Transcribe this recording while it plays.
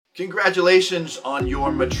Congratulations on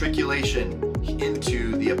your matriculation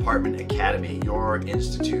into the Apartment Academy, your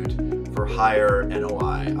institute for higher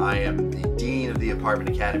NOI. I am the Dean of the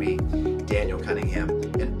Apartment Academy, Daniel Cunningham,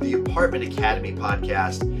 and the Apartment Academy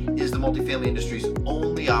podcast is the multifamily industry's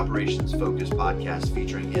only operations-focused podcast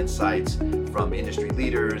featuring insights from industry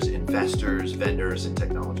leaders, investors, vendors, and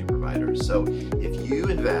technology providers. So if you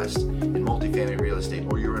invest in multifamily real estate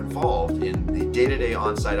or you're involved in the day-to-day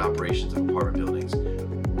on-site operations of apartment buildings,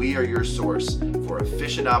 we are your source for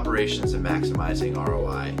efficient operations and maximizing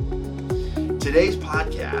ROI. Today's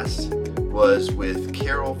podcast was with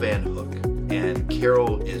Carol Van Hook, and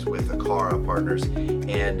Carol is with Akara Partners,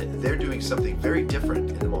 and they're doing something very different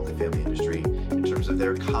in the multifamily industry in terms of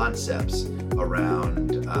their concepts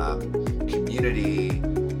around community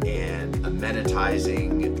and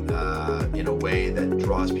amenitizing in a way that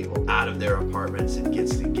draws people out of their apartments and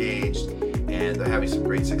gets engaged, and they're having some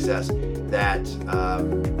great success that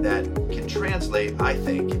can translate, I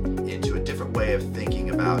think, into a different way of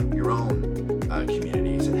thinking about your own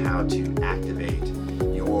communities and how to activate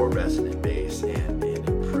your resident base and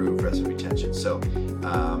improve resident retention. So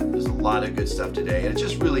there's a lot of good stuff today, and it's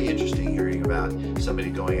just really interesting hearing about somebody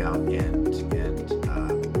going out and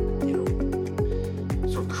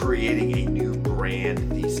sort of creating a new brand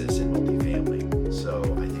thesis in multifamily. So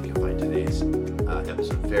I think you'll find today's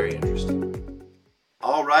episode very interesting.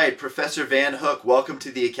 All right, Professor Van Hook, welcome to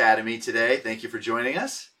the Academy today. Thank you for joining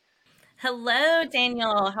us. Hello,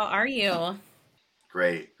 Daniel. How are you?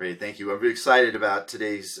 Great. Thank you. I'm very excited about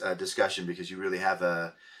today's discussion because you really have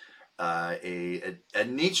a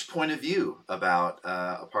niche point of view about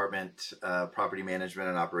apartment property management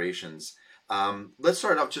and operations. Let's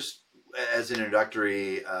start off just as an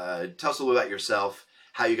introductory. Tell us a little about yourself,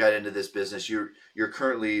 how you got into this business. You're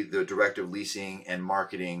currently the Director of Leasing and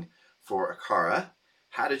Marketing for Akara.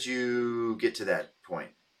 How did you get to that point?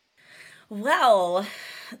 Well,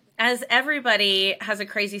 as everybody has a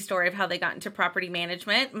crazy story of how they got into property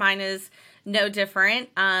management, mine is no different.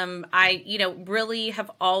 I really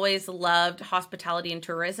have always loved hospitality and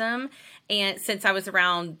tourism. And since I was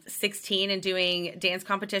around 16 and doing dance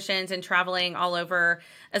competitions and traveling all over,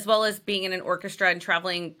 as well as being in an orchestra and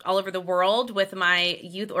traveling all over the world with my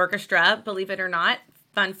youth orchestra, believe it or not.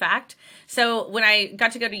 Fun fact. So when I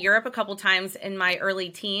got to go to Europe a couple times in my early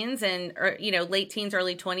teens and, late teens,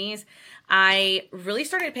 early 20s, I really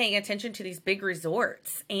started paying attention to these big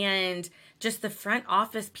resorts and just the front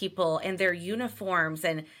office people and their uniforms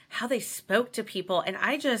and how they spoke to people. And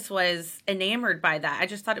I just was enamored by that. I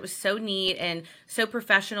just thought it was so neat and so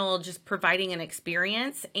professional, just providing an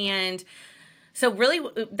experience. And so really,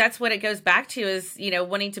 that's what it goes back to is,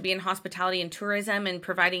 wanting to be in hospitality and tourism and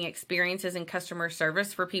providing experiences and customer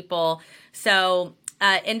service for people. So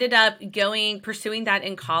ended up pursuing that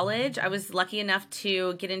in college. I was lucky enough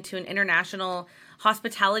to get into an international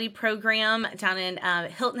hospitality program down in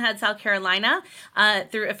Hilton Head, South Carolina,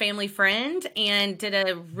 through a family friend, and did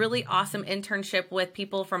a really awesome internship with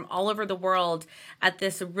people from all over the world at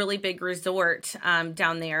this really big resort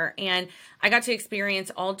down there. And I got to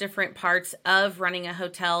experience all different parts of running a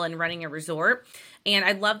hotel and running a resort. And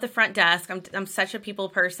I love the front desk. I'm such a people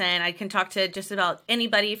person. I can talk to just about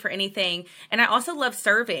anybody for anything. And I also love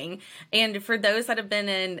serving. And for those that have been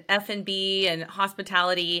in F&B and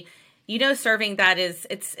hospitality, serving that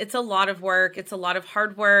it's a lot of work. It's a lot of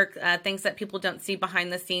hard work, things that people don't see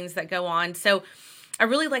behind the scenes that go on. So I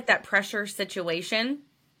really like that pressure situation.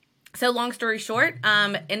 So long story short,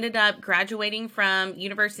 ended up graduating from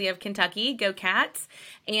University of Kentucky, go Cats,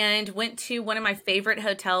 and went to one of my favorite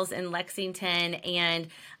hotels in Lexington. And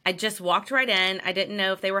I just walked right in. I didn't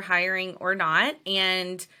know if they were hiring or not,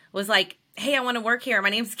 and was like, hey, I want to work here. My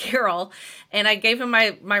name's Carol. And I gave him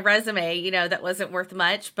my resume, that wasn't worth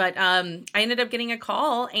much. But I ended up getting a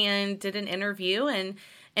call and did an interview and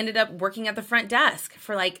ended up working at the front desk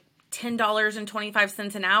for like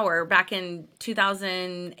 $10.25 an hour back in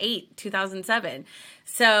 2008, 2007.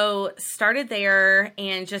 So started there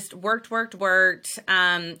and just worked.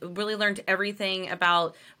 Really learned everything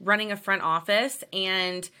about running a front office.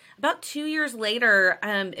 And about 2 years later,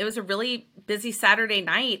 it was a really busy Saturday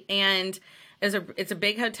night, and it's a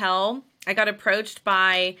big hotel. I got approached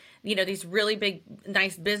by, these really big,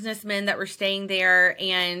 nice businessmen that were staying there.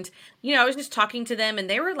 And, I was just talking to them, and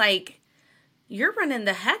they were like, you're running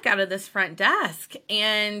the heck out of this front desk.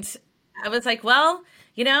 And I was like, well,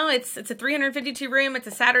 it's a 352 room. It's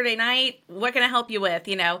a Saturday night. What can I help you with?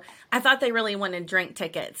 I thought they really wanted drink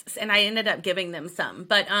tickets, and I ended up giving them some.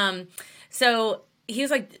 But so he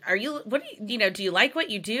was like, what do do you like what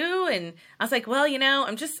you do? And I was like, well,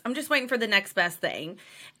 I'm just waiting for the next best thing.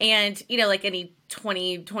 And, like any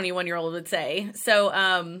 21-year-old would say.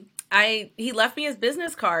 So, he left me his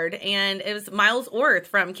business card, and it was Miles Orth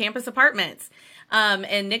from Campus Apartments,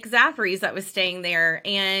 and Nick Zaffreys that was staying there,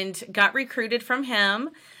 and got recruited from him.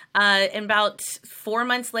 And about 4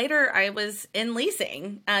 months later, I was in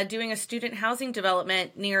leasing, doing a student housing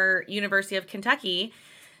development near University of Kentucky.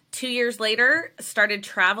 2 years later, started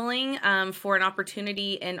traveling for an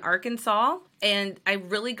opportunity in Arkansas, and I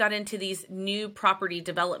really got into these new property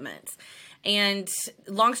developments. And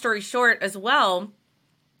long story short as well,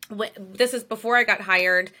 this is before I got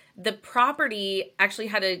hired, the property actually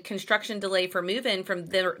had a construction delay for move-in from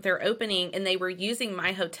their opening, and they were using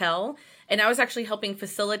my hotel. And I was actually helping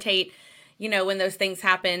facilitate, when those things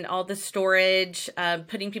happen, all the storage,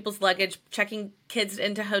 putting people's luggage, checking kids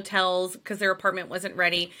into hotels because their apartment wasn't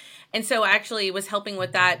ready. And so I actually was helping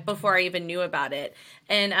with that before I even knew about it,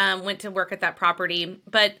 and went to work at that property.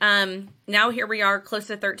 But now here we are close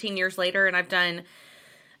to 13 years later, and I've done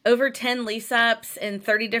over 10 lease ups in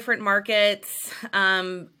 30 different markets.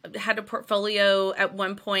 Had a portfolio at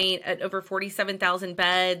one point at over 47,000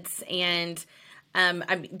 beds, and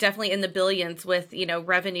I'm definitely in the billions with,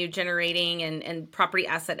 revenue generating and property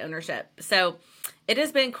asset ownership. So it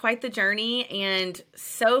has been quite the journey, and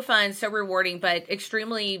so fun, so rewarding, but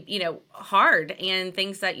extremely, hard, and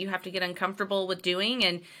things that you have to get uncomfortable with doing,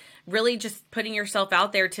 and really just putting yourself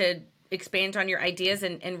out there to expand on your ideas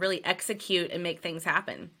and really execute and make things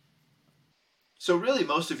happen. So really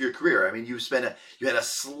most of your career, I mean, you had a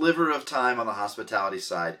sliver of time on the hospitality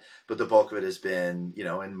side, but the bulk of it has been,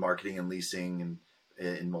 in marketing and leasing and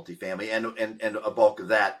in multifamily, and a bulk of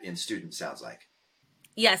that in student, sounds like.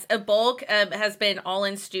 Yes, a bulk has been all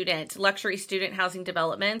in luxury student housing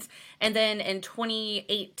developments. And then in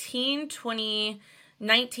 2018,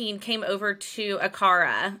 2019 came over to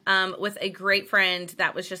Akara with a great friend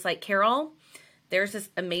that was just like, Carol, there's this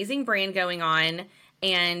amazing brand going on,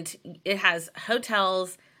 and it has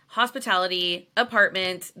hotels, hospitality,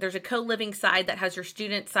 apartments. There's a co-living side that has your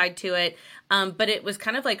student side to it. But it was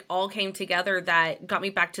kind of like all came together that got me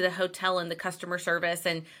back to the hotel and the customer service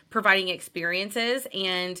and providing experiences.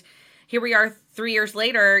 And here we are 3 years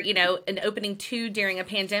later, and opening 2 during a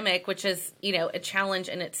pandemic, which is, a challenge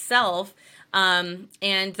in itself. And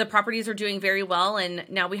the properties are doing very well. And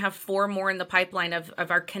now we have 4 more in the pipeline of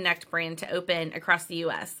our Connect brand to open across the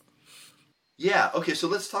U.S. Yeah. Okay. So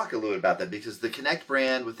let's talk a little bit about that, because the Connect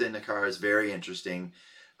brand within Akara is very interesting.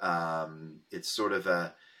 It's sort of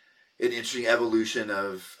an interesting evolution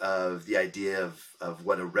of the idea of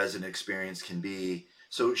what a resident experience can be.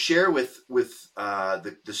 So share with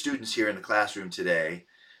the students here in the classroom today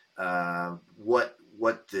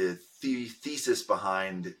what the thesis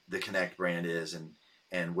behind the Connect brand is,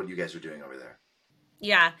 and what you guys are doing over there.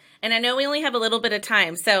 Yeah. And I know we only have a little bit of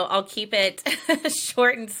time, so I'll keep it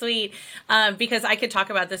short and sweet, because I could talk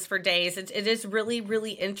about this for days. It is really,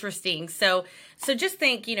 really interesting. So just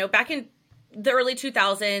think, back in the early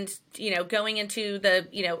 2000s, going into the,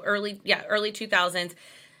 early 2000s,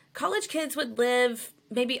 college kids would live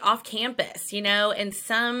maybe off campus, in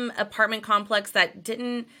some apartment complex that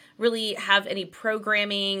didn't really have any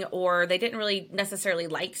programming, or they didn't really necessarily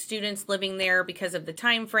like students living there because of the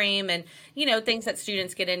time frame and, things that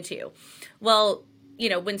students get into. Well,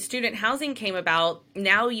 when student housing came about,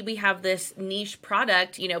 now we have this niche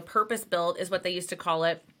product, purpose built is what they used to call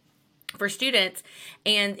it for students.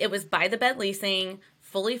 And it was by the bed leasing,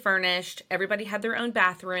 fully furnished. Everybody had their own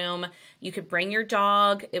bathroom. You could bring your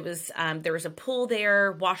dog. It was there was a pool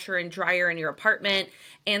there, washer and dryer in your apartment,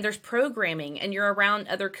 and there's programming, and you're around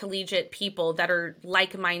other collegiate people that are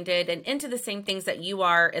like-minded and into the same things that you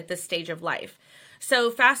are at this stage of life.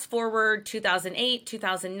 So fast forward 2008,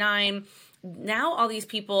 2009, now all these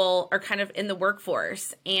people are kind of in the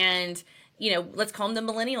workforce, and let's call them the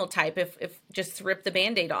millennial type, if just to rip the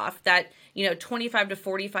Band-Aid off, that, 25 to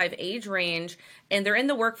 45 age range, and they're in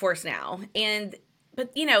the workforce now.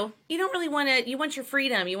 But you don't really want to, you want your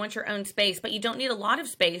freedom, you want your own space, but you don't need a lot of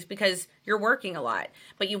space because you're working a lot.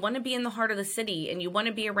 But you want to be in the heart of the city, and you want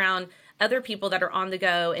to be around other people that are on the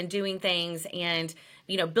go and doing things and,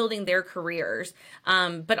 building their careers,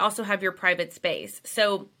 but also have your private space.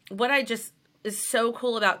 So what is so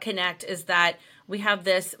cool about Connect is that we have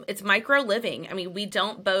it's micro living. I mean, we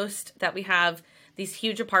don't boast that we have these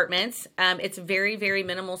huge apartments. It's very, very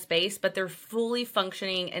minimal space, but they're fully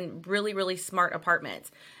functioning and really, really smart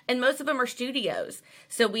apartments. And most of them are studios.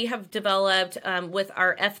 So we have developed with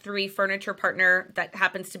our F3 furniture partner that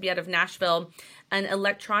happens to be out of Nashville, an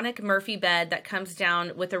electronic Murphy bed that comes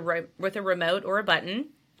down with a remote or a button.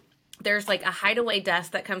 There's like a hideaway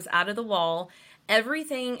desk that comes out of the wall.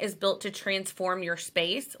 Everything is built to transform your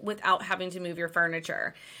space without having to move your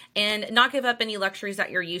furniture and not give up any luxuries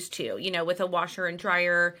that you're used to, with a washer and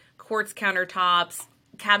dryer, quartz countertops,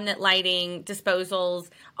 cabinet lighting, disposals,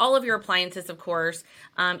 all of your appliances, of course,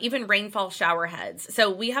 even rainfall shower heads.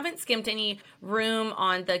 So we haven't skimped any room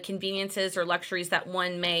on the conveniences or luxuries that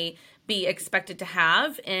one may be expected to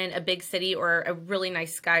have in a big city or a really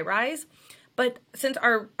nice sky rise. But since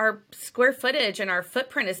our square footage and our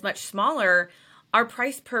footprint is much smaller, our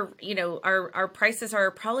price per, our prices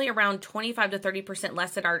are probably around 25 to 30%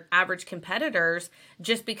 less than our average competitors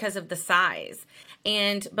just because of the size.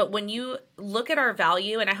 But when you look at our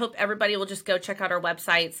value, and I hope everybody will just go check out our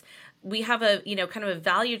websites, we have a, kind of a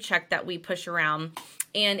value check that we push around,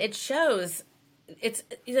 and it shows it's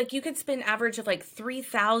like you could spend average of like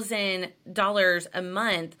 $3,000 a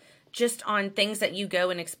month just on things that you go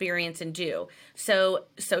and experience and do. So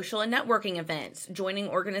social and networking events, joining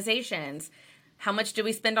organizations. How much do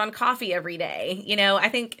we spend on coffee every day? I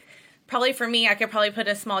think probably for me, I could probably put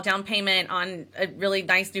a small down payment on a really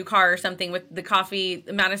nice new car or something with the coffee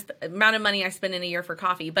amount of money I spend in a year for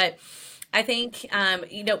coffee. But I think,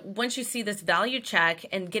 once you see this value check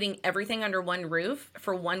and getting everything under one roof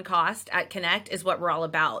for one cost at Connect is what we're all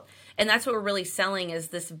about. And that's what we're really selling is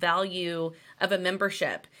this value of a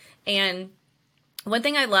membership. And one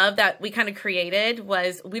thing I love that we kind of created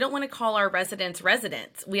was we don't want to call our residents.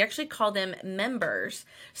 We actually call them members.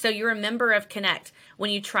 So you're a member of Connect.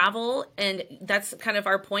 When you travel, and that's kind of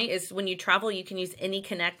our point, is when you travel, you can use any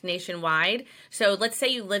Connect nationwide. So let's say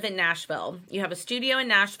you live in Nashville. You have a studio in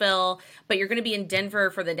Nashville, but you're going to be in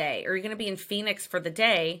Denver for the day, or you're going to be in Phoenix for the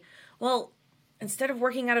day. Well, instead of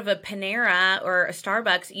working out of a Panera or a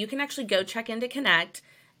Starbucks, you can actually go check into Connect,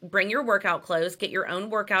 bring your workout clothes, get your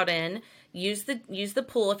own workout in, use the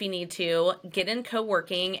pool if you need to, get in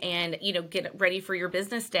co-working, and get ready for your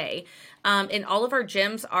business day. And all of our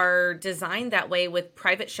gyms are designed that way with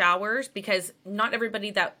private showers because not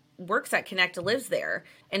everybody that works at Connect lives there,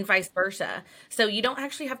 and vice versa. So you don't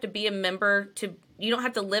actually have to be a member you don't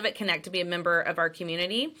have to live at Connect to be a member of our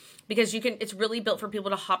community, because it's really built for people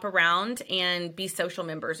to hop around and be social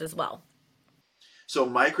members as well. So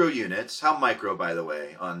micro units, how micro, by the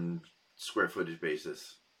way, on square footage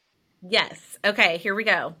basis? Yes. Okay, here we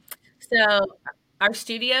go. So our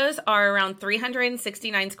studios are around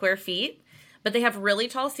 369 square feet, but they have really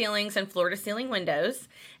tall ceilings and floor to ceiling windows.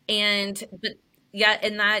 And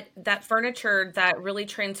that furniture that really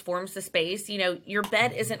transforms the space, your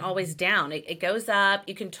bed isn't always down. It goes up.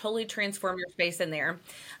 You can totally transform your space in there.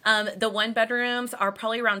 The one bedrooms are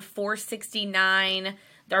probably around 469.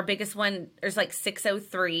 Our biggest one is like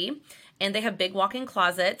 603, and they have big walk-in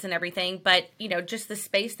closets and everything, but just the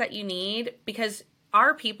space that you need, because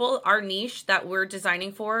our niche that we're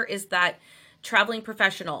designing for is that traveling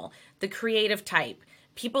professional, the creative type,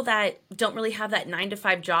 people that don't really have that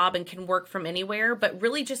 9-to-5 job and can work from anywhere, but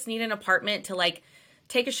really just need an apartment to like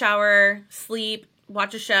take a shower, sleep,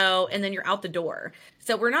 watch a show, and then you're out the door.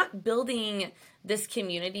 So we're not building this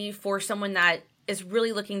community for someone that is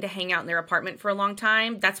really looking to hang out in their apartment for a long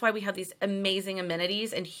time. That's why we have these amazing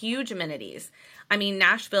amenities and huge amenities. I mean,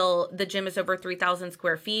 Nashville, the gym is over 3,000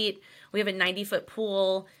 square feet. We have a 90-foot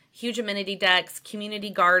pool, huge amenity decks, community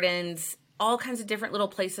gardens, all kinds of different little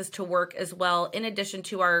places to work as well, in addition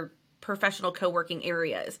to our professional co-working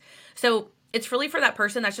areas. So it's really for that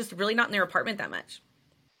person that's just really not in their apartment that much.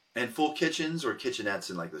 And full kitchens or kitchenettes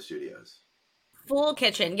in like the studios? Full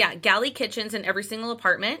kitchen. Yeah. Galley kitchens in every single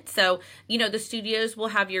apartment. So, the studios will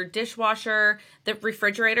have your dishwasher, the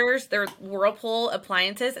refrigerators, their Whirlpool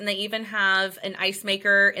appliances, and they even have an ice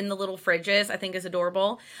maker in the little fridges. I think is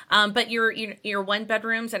adorable. But your one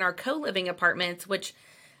bedrooms and our co-living apartments, which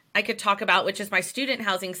I could talk about, which is my student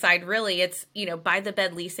housing side, really, it's, by the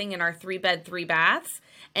bed leasing in our 3-bed, 3 baths.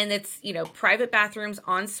 And it's, private bathrooms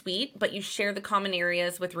en suite, but you share the common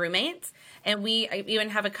areas with roommates. And I even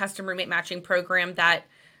have a custom roommate matching program that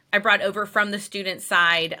I brought over from the student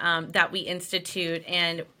side that we institute.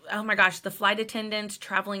 And oh my gosh, the flight attendants,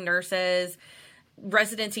 traveling nurses,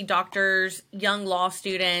 residency doctors, young law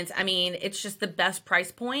students. I mean, it's just the best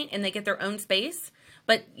price point, and they get their own space,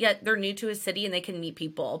 but yet they're new to a city and they can meet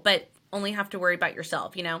people, but only have to worry about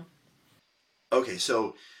yourself, Okay,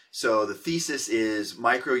 so the thesis is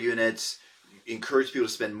micro units encourage people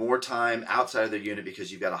to spend more time outside of their unit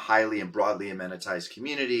because you've got a highly and broadly amenitized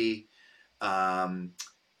community, and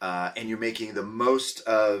you're making the most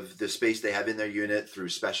of the space they have in their unit through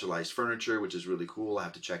specialized furniture, which is really cool. I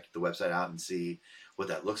have to check the website out and see what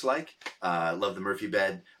that looks like. I love the Murphy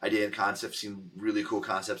bed idea and concept. Seen really cool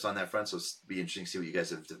concepts on that front, so it'll be interesting to see what you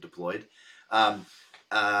guys have deployed.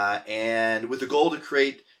 and with the goal to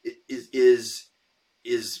create is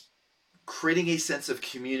creating a sense of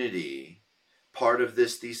community part of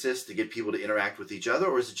this thesis to get people to interact with each other,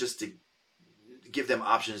 or is it just to give them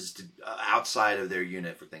options to, outside of their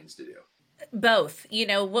unit for things to do? Both.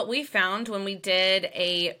 What we found when we did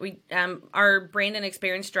our brand and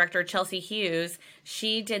experience director, Chelsea Hughes,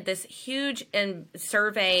 she did this huge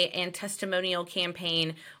survey and testimonial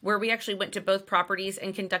campaign where we actually went to both properties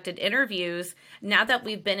and conducted interviews. Now that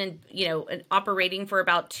we've been operating for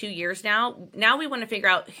about 2 years now we want to figure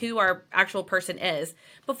out who our actual person is.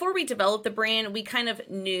 Before we developed the brand, we kind of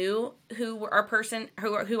knew who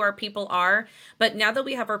our people are. But now that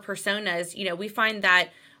we have our personas, we find that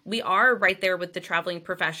we are right there with the traveling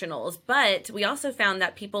professionals, but we also found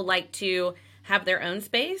that people like to have their own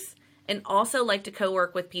space and also like to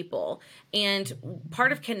co-work with people. And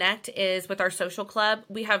part of Connect is with our social club.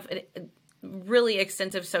 We have a really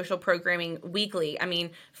extensive social programming weekly.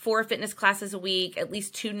 4 fitness classes a week, at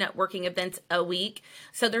least 2 networking events a week.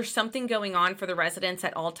 So there's something going on for the residents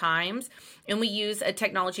at all times. And we use a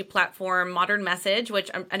technology platform, Modern Message, which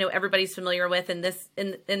I know everybody's familiar with in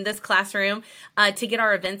this classroom, to get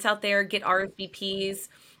our events out there, get RSVPs.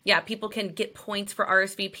 Yeah, people can get points for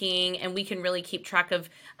RSVPing, and we can really keep track of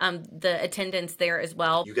the attendance there as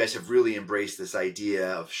well. You guys have really embraced this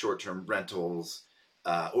idea of short-term rentals,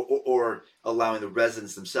 or allowing the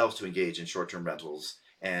residents themselves to engage in short-term rentals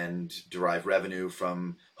and derive revenue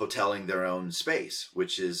from hoteling their own space,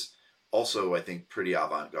 which is also, I think, pretty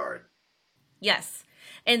avant-garde. Yes.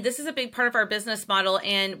 And this is a big part of our business model.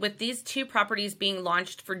 And with these 2 properties being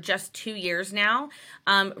launched for just 2 years now,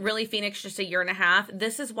 really Phoenix just a year and a half,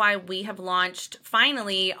 this is why we have launched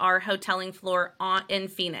finally our hoteling floor in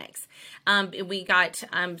Phoenix. We got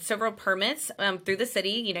several permits through the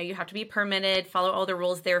city. You have to be permitted, follow all the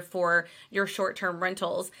rules there for your short-term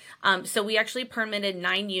rentals. So we actually permitted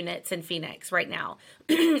 9 units in Phoenix right now.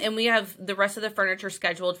 And we have the rest of the furniture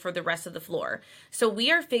scheduled for the rest of the floor. So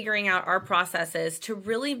we are figuring out our processes to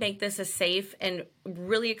really make this a safe and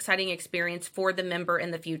really exciting experience for the member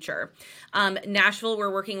in the future. Nashville,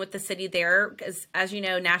 we're working with the city there because, as you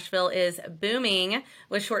know, Nashville is booming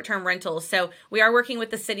with short-term rentals. So we are working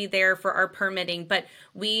with the city there for our permitting, but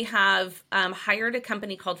we have hired a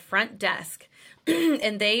company called Front Desk.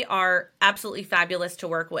 And they are absolutely fabulous to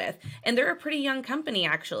work with. And they're a pretty young company,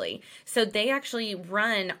 actually. So they actually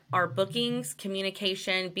run our bookings,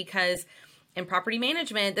 communication, because in property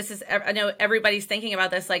management, I know everybody's thinking about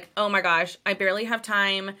this like, oh my gosh, I barely have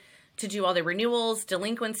time to do all the renewals,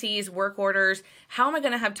 delinquencies, work orders. How am I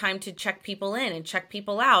going to have time to check people in and check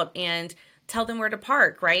people out and tell them where to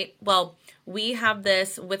park, right? Well, we have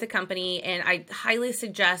this with a company, and I highly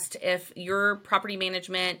suggest if your property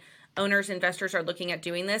management owners, investors are looking at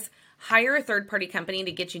doing this, hire a third-party company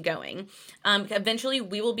to get you going. Eventually,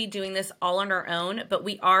 we will be doing this all on our own, but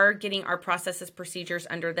we are getting our processes, procedures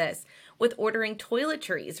under this. With ordering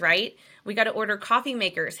toiletries, right? We got to order coffee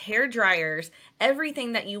makers, hair dryers,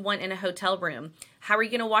 everything that you want in a hotel room. How are you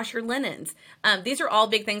going to wash your linens? These are all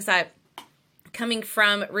big things that coming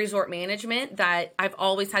from resort management that I've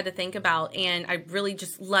always had to think about, and I really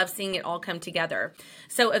just love seeing it all come together.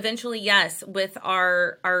 So eventually, yes, with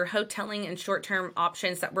our hoteling and short-term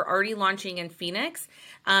options that we're already launching in Phoenix,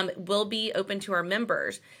 will be open to our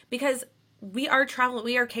members because we are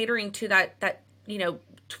catering to that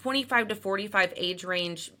 25 to 45 age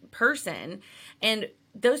range person, and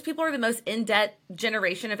those people are the most in-debt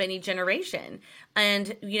generation of any generation.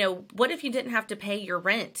 And, what if you didn't have to pay your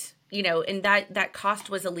rent? And that cost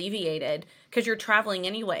was alleviated because you're traveling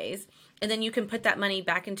anyways. And then you can put that money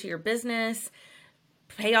back into your business,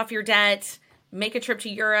 pay off your debt, make a trip to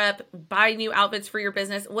Europe, buy new outfits for your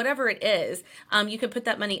business, whatever it is. You can put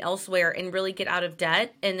that money elsewhere and really get out of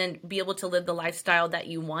debt and then be able to live the lifestyle that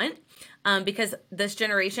you want. Because this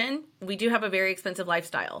generation, we do have a very expensive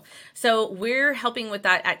lifestyle. So we're helping with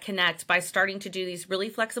that at Connect by starting to do these really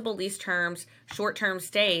flexible lease terms, short-term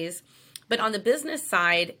stays. But on the business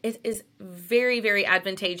side, it is very, very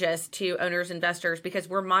advantageous to owners, investors, because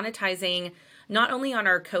we're monetizing not only on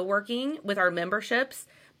our co-working with our memberships,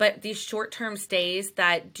 but these short-term stays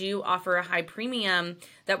that do offer a high premium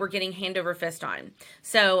that we're getting hand over fist on.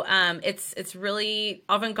 So it's really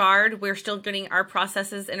avant-garde. We're still getting our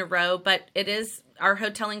processes in a row, but our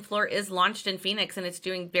hoteling floor is launched in Phoenix and it's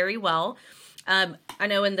doing very well. I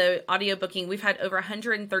know in the audio booking, we've had over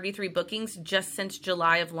 133 bookings just since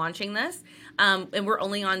July of launching this. And we're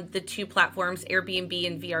only on the 2 platforms, Airbnb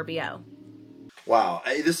and VRBO. Wow.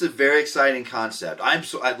 This is a very exciting concept.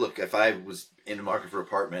 Look, if I was in the market for an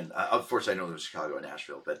apartment, of course I know there's Chicago and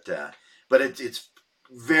Nashville, but it's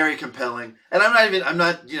very compelling. And I'm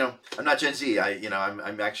not Gen Z.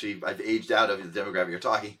 I'm actually, I've aged out of the demographic you're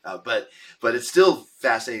talking about, but it's still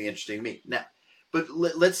fascinating, interesting to me. Now, but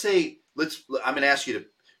I'm going to ask you to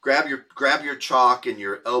grab your chalk and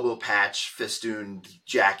your elbow patch festooned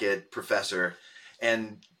jacket, professor,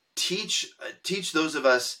 and teach those of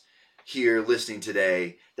us here listening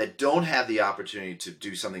today that don't have the opportunity to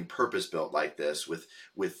do something purpose built like this with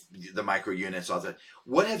the micro units, all that.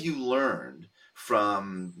 What have you learned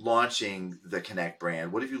from launching the Connect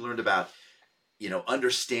brand? What have you learned about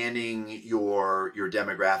understanding your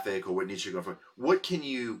demographic or what niche you're going for? What can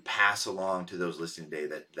you pass along to those listening today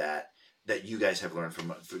that you guys have learned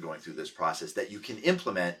from going through this process that you can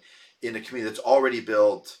implement in a community that's already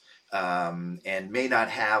built and may not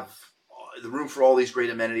have the room for all these great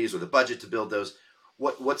amenities or the budget to build those?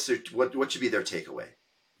 What should be their takeaway?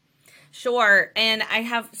 Sure. And I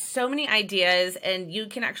have so many ideas, and you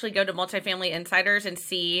can actually go to Multifamily Insiders and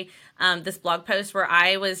see this blog post where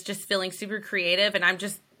I was just feeling super creative, and I'm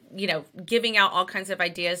just, giving out all kinds of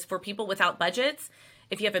ideas for people without budgets.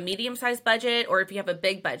 If you have a medium-sized budget or if you have a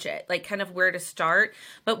big budget, like kind of where to start.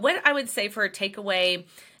 But what I would say for a takeaway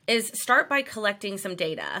is start by collecting some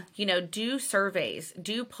data, do surveys,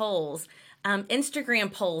 do polls.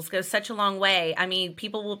 Instagram polls go such a long way. I mean,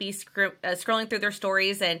 people will be scrolling through their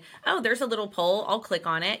stories and, oh, there's a little poll. I'll click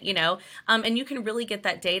on it, and you can really get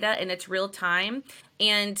that data and it's real time.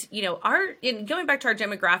 And, going back to our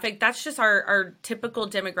demographic, that's just our typical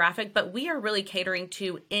demographic, but we are really catering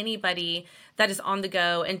to anybody that is on the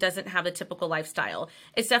go and doesn't have a typical lifestyle.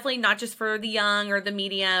 It's definitely not just for the young or the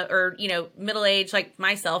media or, middle age, like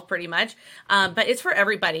myself pretty much. But it's for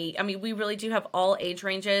everybody. I mean, we really do have all age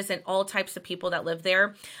ranges and all types of people that live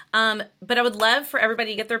there. But I would love for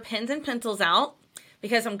everybody to get their pens and pencils out,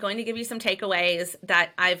 because I'm going to give you some takeaways that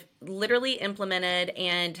I've literally implemented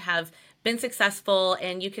and have been successful,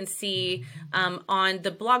 and you can see on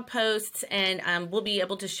the blog posts, and we'll be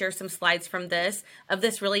able to share some slides from this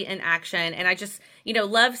really in action. And I just,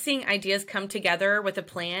 love seeing ideas come together with a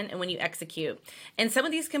plan and when you execute. And some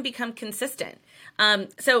of these can become consistent.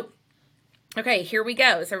 Okay, here we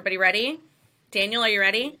go. Is everybody ready? Daniel, are you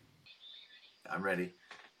ready? I'm ready.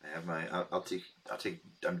 I have my,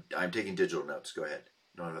 I'm taking digital notes. Go ahead.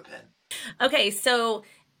 Don't have a pen. Okay, so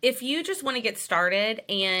if you just want to get started,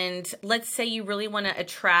 and let's say you really want to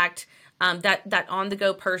attract that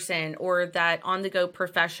on-the-go person or that on-the-go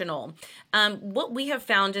professional, what we have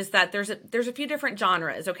found is that there's a few different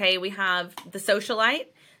genres. Okay, we have the socialite,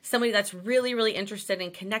 somebody that's really, really interested in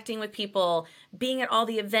connecting with people, being at all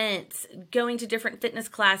the events, going to different fitness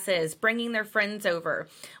classes, bringing their friends over.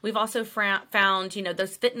 We've also found,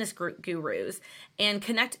 those fitness gurus. And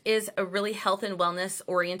Connect is a really health and wellness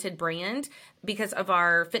oriented brand because of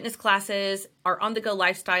our fitness classes, our on-the-go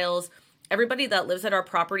lifestyles. Everybody that lives at our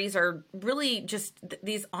properties are really just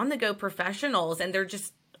these on-the-go professionals, and they're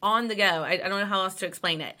just on the go. I don't know how else to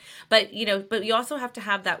explain it, but you also have to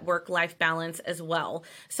have that work-life balance as well.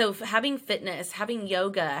 So having fitness, having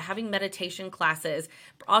yoga, having meditation classes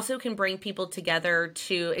also can bring people together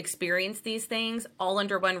to experience these things all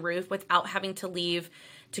under one roof without having to leave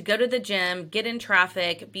to go to the gym, get in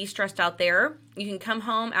traffic, be stressed out there. You can come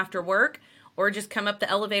home after work, or just come up the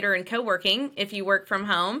elevator and co-working if you work from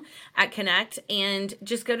home at Connect, and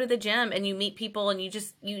just go to the gym and you meet people, and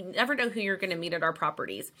you never know who you're going to meet at our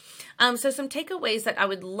properties. So some takeaways that I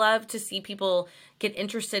would love to see people get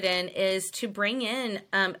interested in is to bring in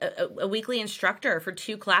a weekly instructor for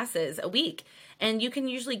 2 classes a week. And you can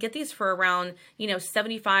usually get these for around,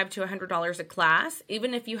 $75 to $100 a class,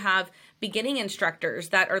 even if you have beginning instructors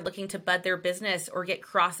that are looking to bud their business or get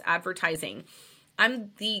cross advertising.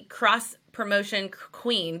 I'm the cross promotion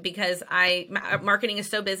queen because marketing is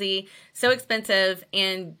so busy, so expensive,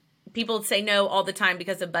 and people say no all the time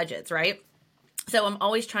because of budgets, right? So I'm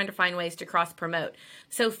always trying to find ways to cross promote.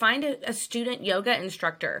 So find a student yoga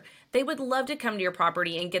instructor. They would love to come to your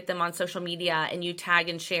property and get them on social media, and you tag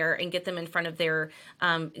and share and get them in front of the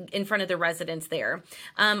residents there.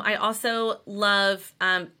 I also love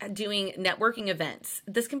doing networking events.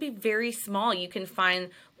 This can be very small. You can find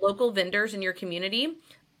local vendors in your community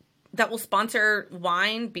that will sponsor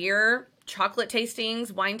wine, beer, chocolate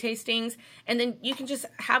tastings, wine tastings, and then you can just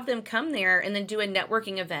have them come there and then do a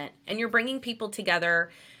networking event, and you're bringing people together.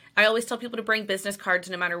 I always tell people to bring business cards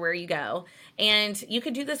no matter where you go, and you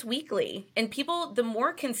could do this weekly. And people, the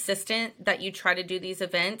more consistent that you try to do these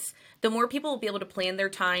events, the more people will be able to plan their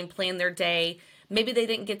time, plan their day, maybe they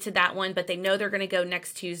didn't get to that one, but they know they're going to go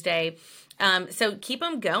next Tuesday. So keep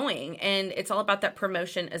them going, and it's all about that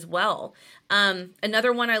promotion as well.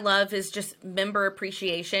 Another one I love is just member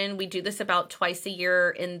appreciation. We do this about twice a year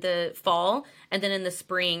in the fall and then in the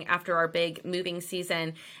spring after our big moving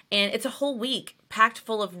season. And it's a whole week packed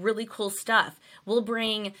full of really cool stuff. We'll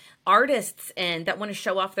bring artists in that want to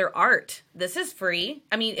show off their art. This is free.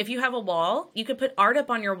 I mean, if you have a wall, you could put art up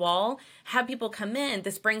on your wall, have people come in.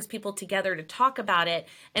 This brings people together to talk about it.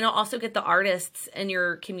 And it'll also get the artists in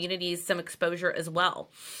your communities some exposure as well.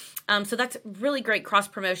 So that's really great cross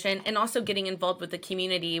promotion, and also getting involved with the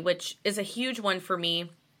community, which is a huge one for me.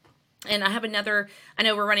 And I have another, I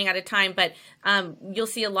know we're running out of time, but you'll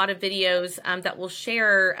see a lot of videos that we'll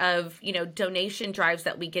share of, donation drives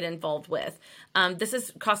that we get involved with. This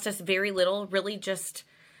has cost us very little, really just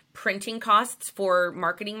printing costs for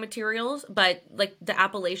marketing materials. But like the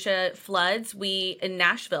Appalachia floods, in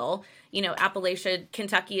Nashville, Appalachia,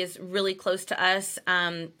 Kentucky is really close to us.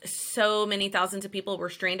 So many thousands of people were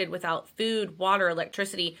stranded without food, water,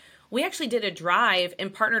 electricity. We actually did a drive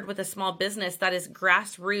and partnered with a small business that is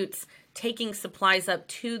grassroots, taking supplies up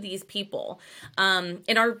to these people.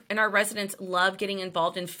 And our residents love getting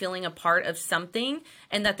involved and feeling a part of something,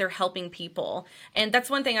 and that they're helping people. And that's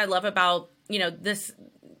one thing I love about,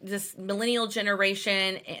 this millennial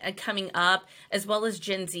generation coming up, as well as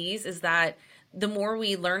Gen Zs, is that the more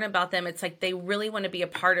we learn about them, it's like they really want to be a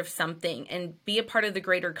part of something and be a part of the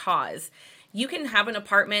greater cause. You can have an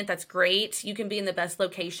apartment that's great. You can be in the best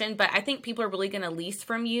location, but I think people are really going to lease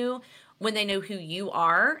from you when they know who you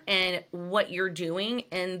are and what you're doing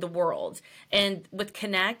in the world. And with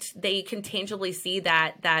Connect, they can tangibly see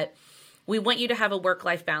that we want you to have a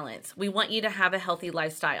work-life balance. We want you to have a healthy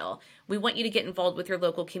lifestyle. We want you to get involved with your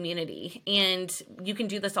local community. And you can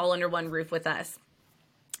do this all under one roof with us.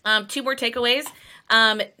 Two more takeaways.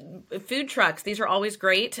 Food trucks. These are always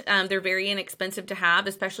great. They're very inexpensive to have,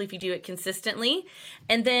 especially if you do it consistently.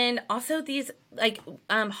 And then also these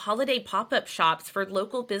holiday pop-up shops for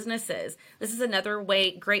local businesses. This is another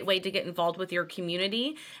great way to get involved with your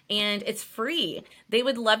community, and it's free. They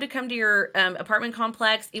would love to come to your apartment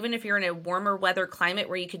complex, even if you're in a warmer weather climate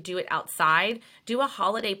where you could do it outside. Do a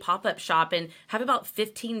holiday pop-up shop and have about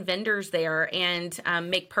 15 vendors there, and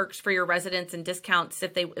make perks for your residents and discounts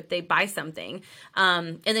if they buy something.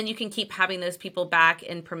 And then you can keep having those people back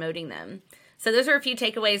and promoting them. So those are a few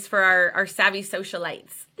takeaways for our savvy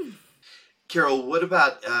socialites. Carol, what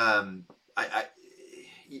about, I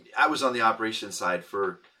was on the operations side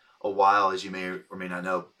for a while, as you may or may not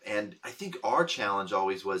know. And I think our challenge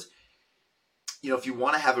always was, if you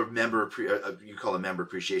want to have a you call a member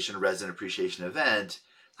appreciation, a resident appreciation event,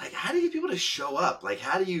 like how do you get people to show up? Like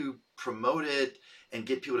how do you promote it and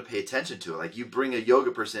get people to pay attention to it? Like you bring a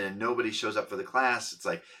yoga person and nobody shows up for the class. It's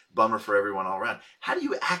like bummer for everyone all around. How do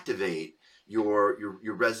you activate your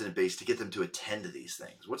resident base to get them to attend to these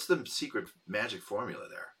things? What's the secret magic formula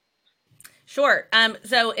there? Sure.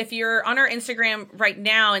 So if you're on our Instagram right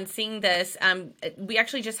now and seeing this, we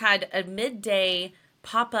actually just had a midday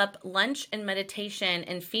pop-up lunch and meditation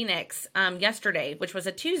in Phoenix yesterday, which was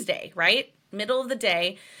a Tuesday, right? Middle of the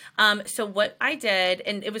day. So what I did,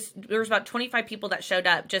 and there was about 25 people that showed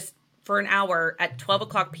up just for an hour at 12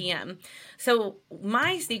 o'clock p.m. So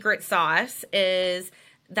my secret sauce is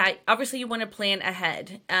that obviously you want to plan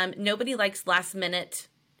ahead. Nobody likes last minute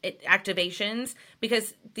activations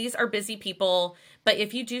because these are busy people. But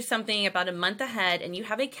if you do something about a month ahead and you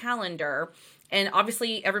have a calendar, and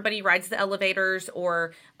obviously everybody rides the elevators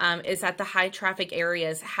or is at the high traffic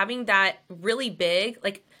areas, having that really big,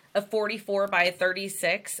 like a 44 by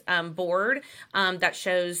 36 board that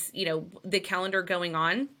shows, the calendar going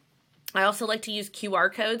on. I also like to use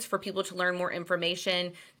QR codes for people to learn more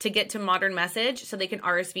information to get to Modern Message so they can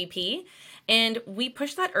RSVP. And we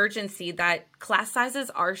push that urgency that class sizes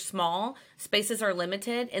are small, spaces are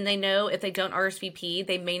limited, and they know if they don't RSVP,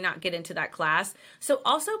 they may not get into that class. So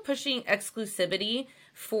also pushing exclusivity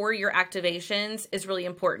for your activations is really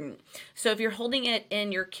important. So if you're holding it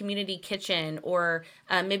in your community kitchen or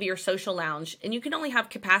maybe your social lounge, and you can only have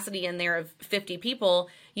capacity in there of 50 people,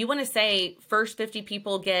 you want to say first 50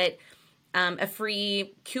 people get a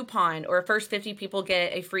free coupon, or first 50 people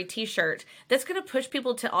get a free t-shirt. That's going to push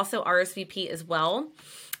people to also RSVP as well.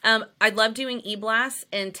 I love doing e-blasts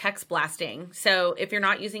and text blasting. So if you're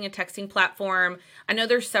not using a texting platform, I know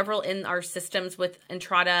there's several in our systems with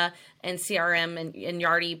Entrata and CRM and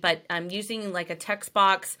Yardi, but I'm using like a text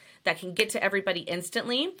box that can get to everybody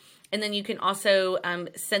instantly. And then you can also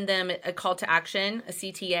send them a call to action, a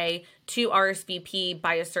CTA, to RSVP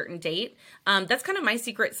by a certain date. That's kind of my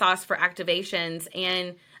secret sauce for activations.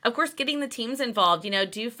 And of course, getting the teams involved,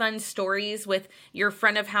 do fun stories with your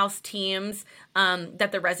front of house teams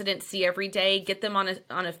that the residents see every day. Get them on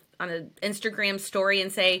an Instagram story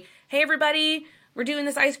and say, hey, everybody, we're doing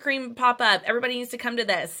this ice cream pop-up. Everybody needs to come to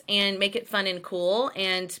this, and make it fun and cool.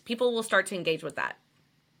 And people will start to engage with that.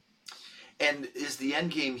 And is the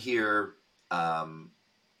end game here from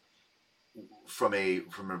a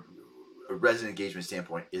resident engagement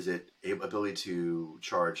standpoint, is it ability to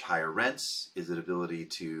charge higher rents? Is it ability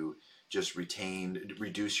to just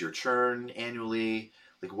reduce your churn annually?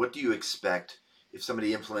 Like, what do you expect if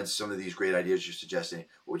somebody implements some of these great ideas you're suggesting?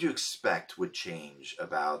 What would you expect would change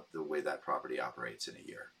about the way that property operates in a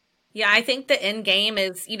year? Yeah, I think the end game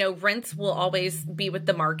is, rents will always be with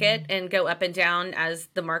the market and go up and down as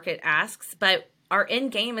the market asks. But our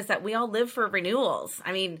end game is that we all live for renewals.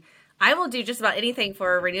 I mean, I will do just about anything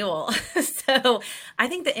for a renewal. So I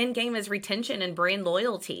think the end game is retention and brand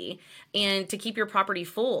loyalty and to keep your property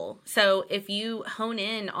full. So if you hone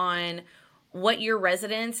in on what your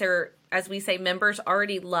residents, or as we say, members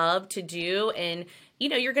already love to do, and,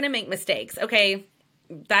 you're going to make mistakes. Okay,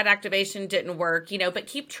 that activation didn't work, but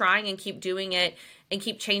keep trying and keep doing it and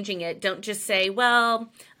keep changing it. Don't just say,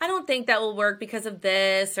 well, I don't think that will work because of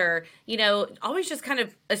this, or, always just kind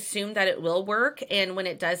of assume that it will work. And when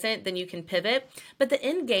it doesn't, then you can pivot. But the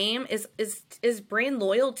end game is brand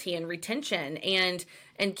loyalty and retention and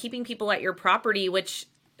keeping people at your property, which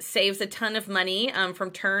saves a ton of money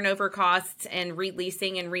from turnover costs and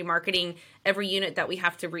releasing and remarketing every unit that we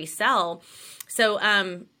have to resell. So,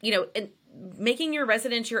 making your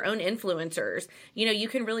residents your own influencers. You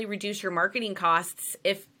can really reduce your marketing costs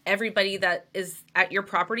if everybody that is at your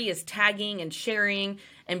property is tagging and sharing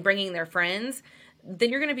and bringing their friends.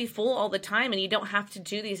 Then you're going to be full all the time, and you don't have to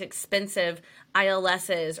do these expensive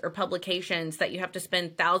ILSs or publications that you have to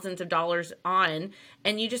spend thousands of dollars on,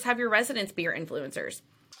 and you just have your residents be your influencers.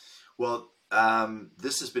 Well,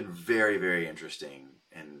 this has been very, very interesting,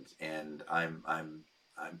 and I'm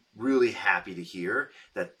really happy to hear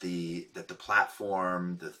that the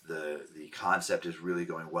platform, the concept is really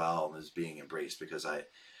going well and is being embraced, because I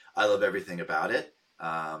love everything about it.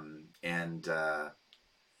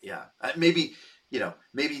 Maybe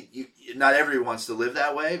not everyone wants to live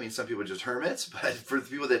that way. I mean, some people are just hermits, but for the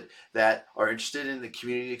people that are interested in the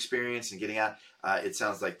community experience and getting out, it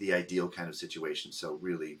sounds like the ideal kind of situation. So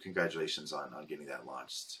really, congratulations on getting that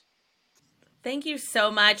launched. Thank you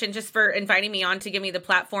so much. And just for inviting me on to give me the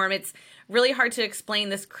platform. It's really hard to explain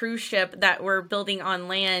this cruise ship that we're building on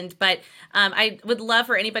land, but I would love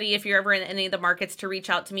for anybody, if you're ever in any of the markets, to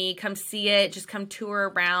reach out to me, come see it, just come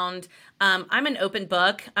tour around. I'm an open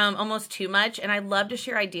book, almost too much. And I love to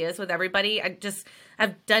share ideas with everybody. I've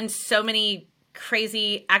done so many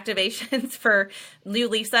crazy activations for new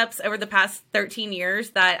lease ups over the past 13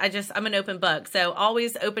 years that I'm an open book. So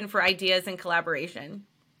always open for ideas and collaboration.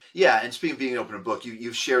 Yeah, and speaking of being an open book,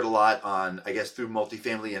 you've shared a lot on, I guess, through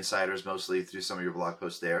Multifamily Insiders, mostly through some of your blog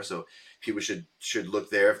posts there. So people should look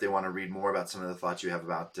there if they want to read more about some of the thoughts you have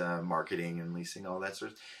about marketing and leasing, all that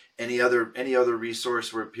sort of. Any other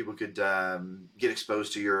resource where people could get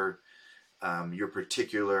exposed to your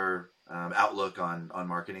particular outlook on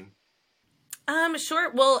marketing?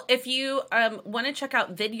 Sure. Well, if you want to check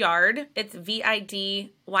out Vidyard, it's Vidyard.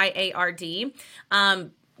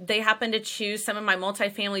 They happened to choose some of my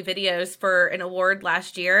multifamily videos for an award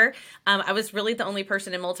last year. I was really the only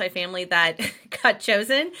person in multifamily that got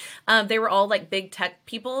chosen. They were all like big tech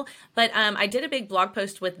people, but I did a big blog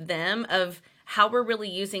post with them of how we're really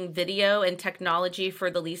using video and technology for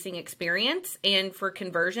the leasing experience and for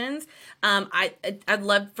conversions. I'd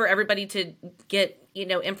love for everybody to get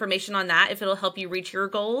information on that if it'll help you reach your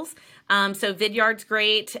goals. So Vidyard's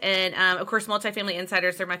great, and of course, Multifamily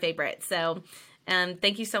Insiders are my favorite. So.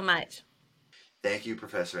 Thank you so much. Thank you,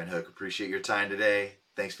 Professor Hook. Appreciate your time today.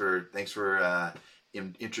 Thanks for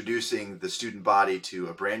introducing the student body to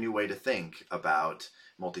a brand new way to think about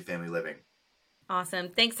multifamily living. Awesome.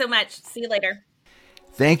 Thanks so much. See you later.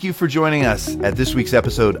 Thank you for joining us at this week's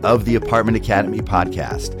episode of the Apartment Academy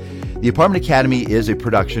podcast. The Apartment Academy is a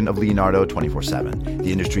production of Leonardo 24/7,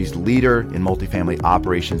 the industry's leader in multifamily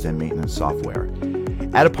operations and maintenance software.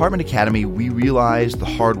 At Apartment Academy, we realize the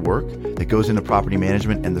hard work that goes into property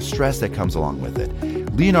management and the stress that comes along with it.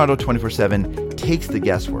 Leonardo 24/7 takes the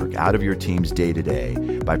guesswork out of your team's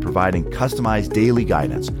day-to-day by providing customized daily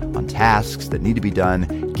guidance on tasks that need to be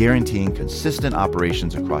done, guaranteeing consistent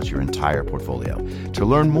operations across your entire portfolio. To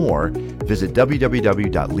learn more, visit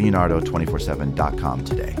www.leonardo247.com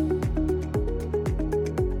today.